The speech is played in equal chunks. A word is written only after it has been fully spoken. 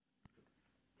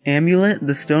Amulet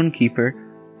the Stonekeeper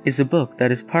is a book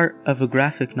that is part of a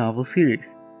graphic novel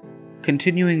series,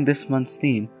 continuing this month's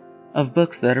theme of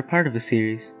books that are part of a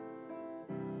series,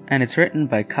 and it's written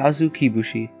by Kazu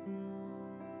Kibushi.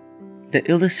 The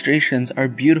illustrations are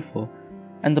beautiful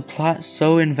and the plot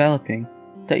so enveloping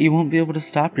that you won't be able to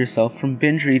stop yourself from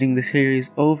binge reading the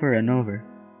series over and over.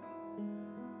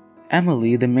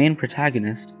 Emily, the main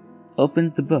protagonist,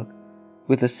 opens the book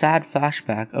with a sad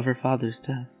flashback of her father's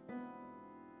death.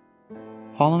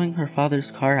 Following her father's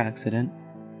car accident,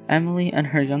 Emily and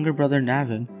her younger brother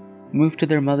Navin move to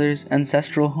their mother's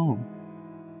ancestral home.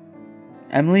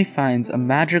 Emily finds a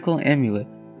magical amulet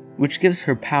which gives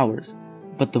her powers,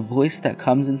 but the voice that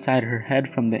comes inside her head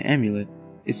from the amulet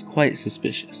is quite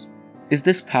suspicious. Is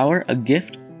this power a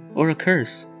gift or a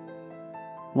curse?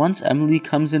 Once Emily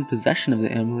comes in possession of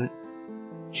the amulet,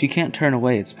 she can't turn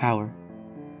away its power.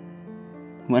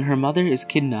 When her mother is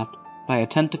kidnapped by a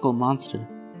tentacle monster,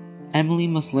 Emily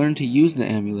must learn to use the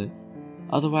amulet,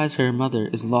 otherwise her mother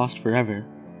is lost forever.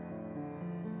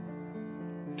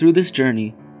 Through this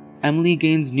journey, Emily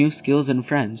gains new skills and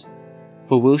friends,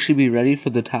 but will she be ready for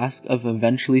the task of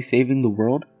eventually saving the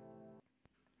world?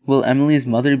 Will Emily's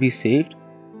mother be saved?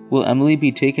 Will Emily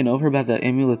be taken over by the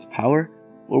amulet's power,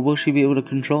 or will she be able to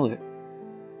control it?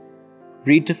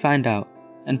 Read to find out,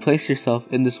 and place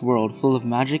yourself in this world full of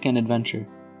magic and adventure.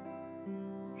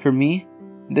 For me,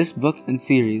 this book and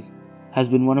series has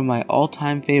been one of my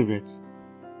all-time favorites,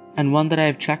 and one that I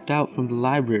have checked out from the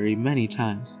library many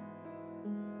times.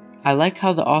 I like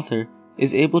how the author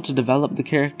is able to develop the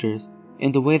characters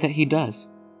in the way that he does,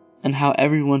 and how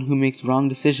everyone who makes wrong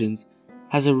decisions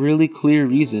has a really clear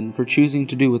reason for choosing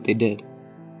to do what they did.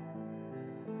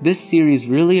 This series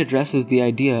really addresses the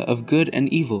idea of good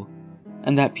and evil,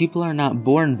 and that people are not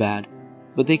born bad,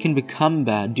 but they can become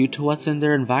bad due to what's in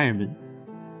their environment.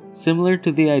 Similar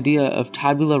to the idea of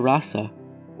tabula rasa,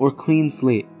 or clean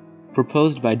slate,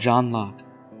 proposed by John Locke.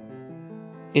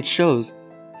 It shows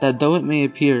that though it may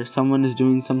appear someone is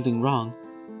doing something wrong,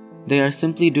 they are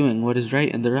simply doing what is right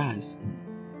in their eyes.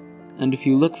 And if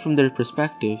you look from their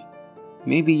perspective,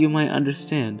 maybe you might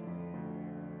understand,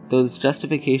 though this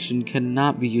justification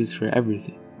cannot be used for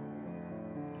everything.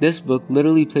 This book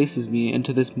literally places me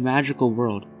into this magical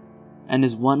world, and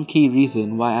is one key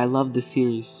reason why I love this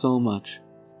series so much.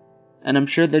 And I'm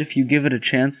sure that if you give it a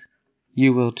chance,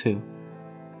 you will too.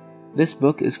 This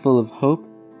book is full of hope,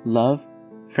 love,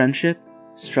 friendship,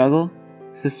 struggle,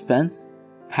 suspense,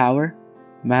 power,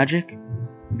 magic,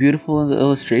 beautiful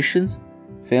illustrations,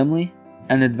 family,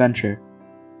 and adventure.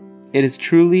 It is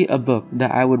truly a book that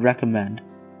I would recommend.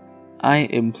 I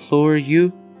implore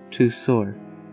you to soar.